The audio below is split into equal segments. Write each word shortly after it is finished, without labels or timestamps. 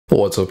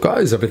What's up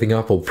guys, Everything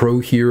Apple Pro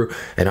here,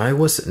 and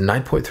iOS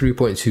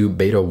 9.3.2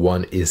 Beta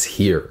 1 is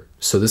here.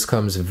 So this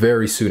comes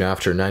very soon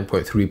after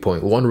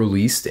 9.3.1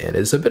 released and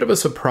is a bit of a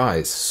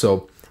surprise.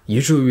 So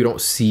usually we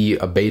don't see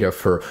a beta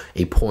for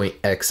a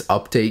 .x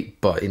update,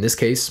 but in this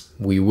case,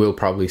 we will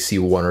probably see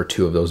one or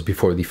two of those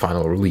before the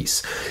final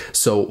release.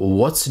 So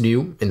what's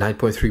new in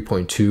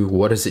 9.3.2?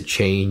 What does it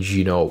change?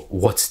 You know,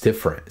 what's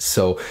different?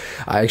 So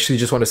I actually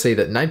just want to say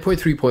that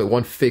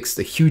 9.3.1 fixed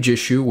a huge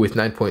issue with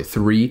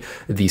 9.3,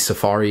 the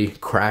Safari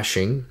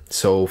crashing.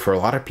 So for a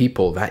lot of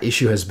people, that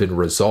issue has been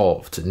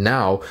resolved.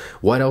 Now,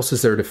 what else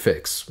is there to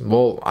fix?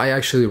 Well, I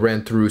actually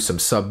ran through some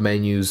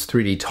submenus,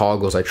 3D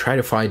toggles. I tried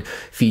to find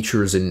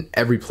features in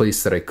every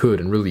place that I could,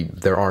 and really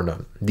there are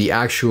none. The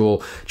actual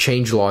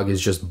changelog is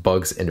just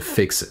bugs and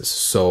fixes.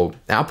 So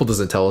Apple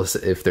doesn't tell us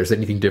if there's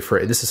anything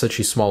different, and this is such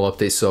a small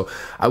update, so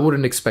I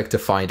wouldn't expect to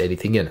find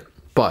anything in it.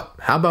 But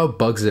how about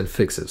bugs and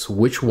fixes?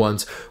 Which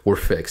ones were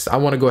fixed? I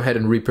want to go ahead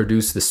and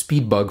reproduce the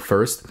speed bug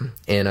first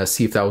and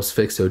see if that was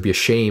fixed. It would be a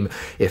shame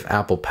if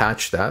Apple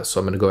patched that. So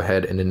I'm going to go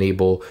ahead and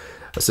enable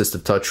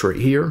assistive touch right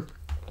here.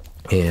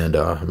 And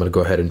I'm going to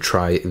go ahead and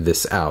try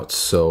this out.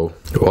 So,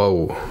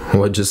 whoa,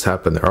 what just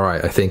happened there? All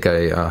right, I think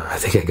I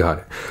got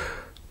it.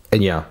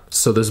 And yeah,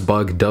 so this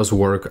bug does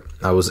work.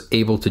 I was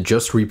able to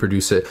just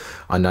reproduce it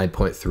on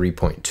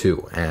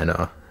 9.3.2,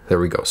 and there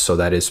we go. So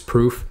that is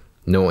proof.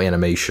 No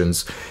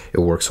animations. It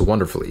works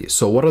wonderfully.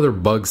 So what other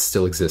bugs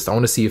still exist? I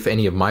want to see if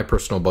any of my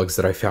personal bugs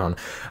that I found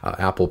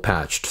Apple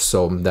patched.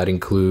 So that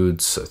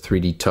includes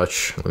 3D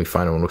touch. Let me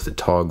find one with a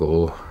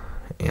toggle.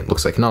 And it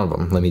looks like none of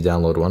them. Let me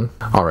download one.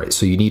 All right,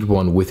 so you need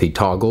one with a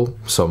toggle.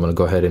 So I'm going to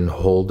go ahead and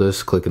hold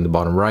this, click in the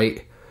bottom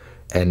right.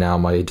 And now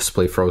my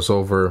display froze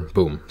over,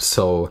 boom.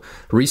 So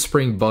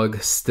respring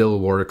bug still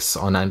works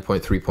on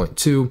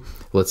 9.3.2.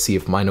 Let's see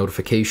if my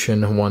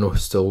notification one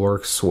still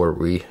works, where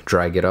we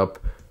drag it up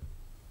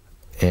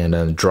and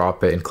then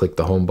drop it and click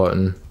the home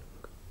button.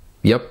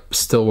 Yep,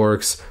 still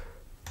works.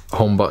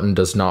 Home button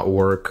does not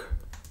work.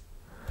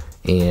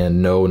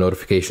 And no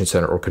notification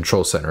center or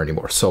control center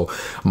anymore. So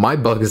my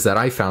bugs that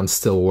I found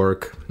still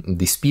work.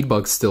 The speed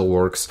bug still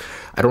works.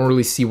 I don't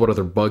really see what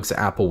other bugs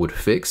Apple would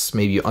fix.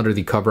 Maybe under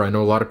the cover. I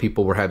know a lot of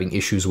people were having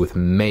issues with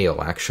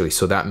mail actually.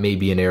 So that may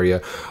be an area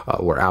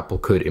where Apple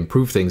could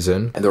improve things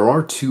in. And there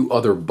are two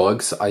other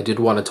bugs I did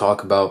want to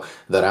talk about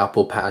that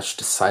Apple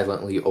patched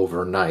silently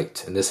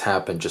overnight. And this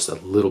happened just a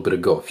little bit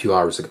ago, a few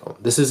hours ago.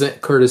 This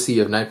isn't courtesy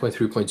of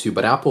 9.3.2,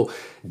 but Apple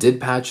did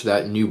patch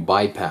that new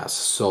bypass.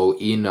 So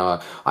in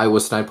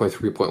iOS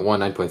 9.3.1,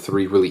 9.3,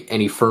 really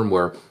any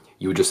firmware,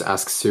 you would just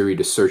ask Siri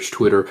to search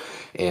Twitter,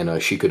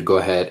 and she could go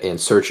ahead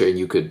and search it, and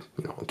you could,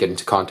 get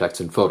into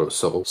contacts and photos.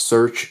 So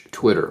search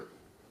Twitter.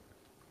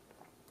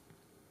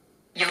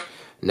 Yeah.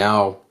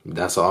 Now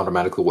that's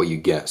automatically what you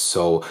get.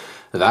 So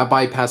that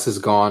bypass is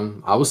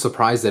gone. I was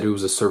surprised that it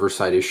was a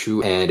server-side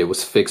issue and it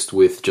was fixed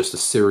with just a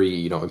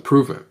Siri,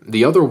 improvement.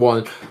 The other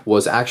one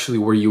was actually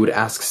where you would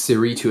ask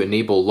Siri to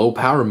enable low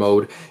power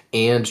mode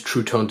and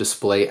True Tone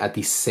display at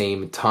the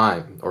same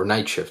time, or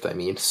night shift, I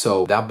mean.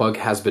 So that bug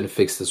has been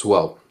fixed as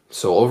well.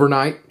 So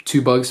overnight,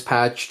 two bugs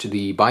patched,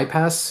 the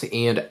bypass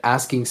and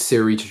asking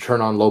Siri to turn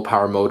on low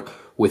power mode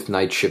with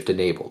night shift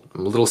enabled.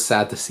 I'm a little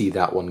sad to see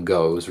that one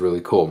go. It was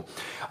really cool.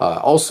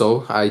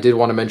 Also, I did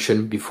want to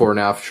mention before and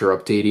after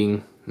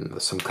updating,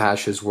 some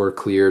caches were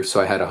cleared.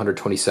 So I had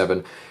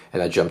 127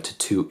 and I jumped to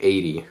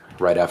 280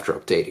 right after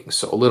updating.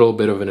 So a little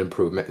bit of an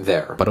improvement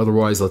there. But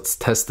otherwise, let's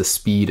test the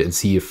speed and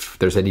see if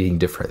there's anything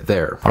different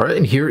there. All right,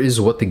 and here is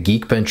what the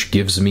Geekbench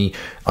gives me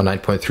on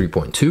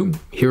 9.3.2.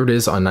 Here it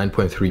is on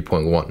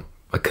 9.3.1.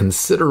 A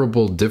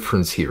considerable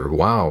difference here.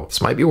 Wow.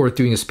 This might be worth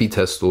doing a speed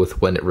test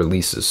with when it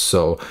releases.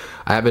 So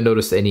I haven't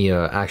noticed any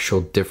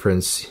actual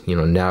difference,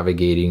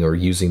 navigating or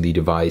using the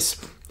device.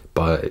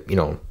 But,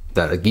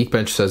 that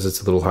Geekbench says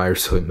it's a little higher,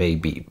 so it may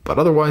be. But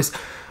otherwise,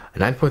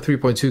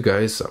 9.3.2,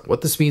 guys,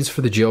 what this means for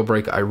the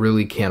jailbreak, I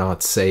really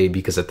cannot say,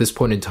 because at this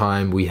point in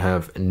time, we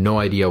have no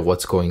idea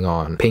what's going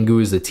on.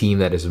 Pengu is the team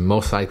that is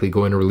most likely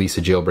going to release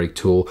a jailbreak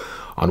tool.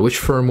 On which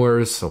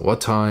firmwares, what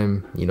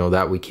time,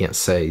 that we can't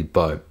say,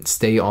 but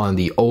stay on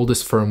the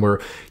oldest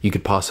firmware you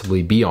could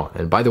possibly be on.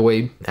 And by the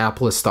way,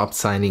 Apple has stopped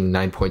signing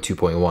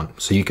 9.2.1,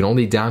 so you can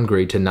only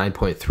downgrade to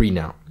 9.3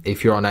 now.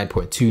 If you're on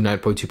 9.2,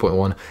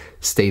 9.2.1,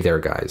 stay there,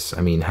 guys.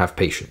 I mean, have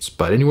patience.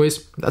 But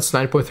anyways, that's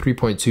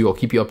 9.3.2. I'll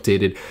keep you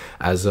updated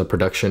as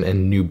production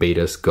and new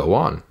betas go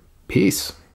on. Peace.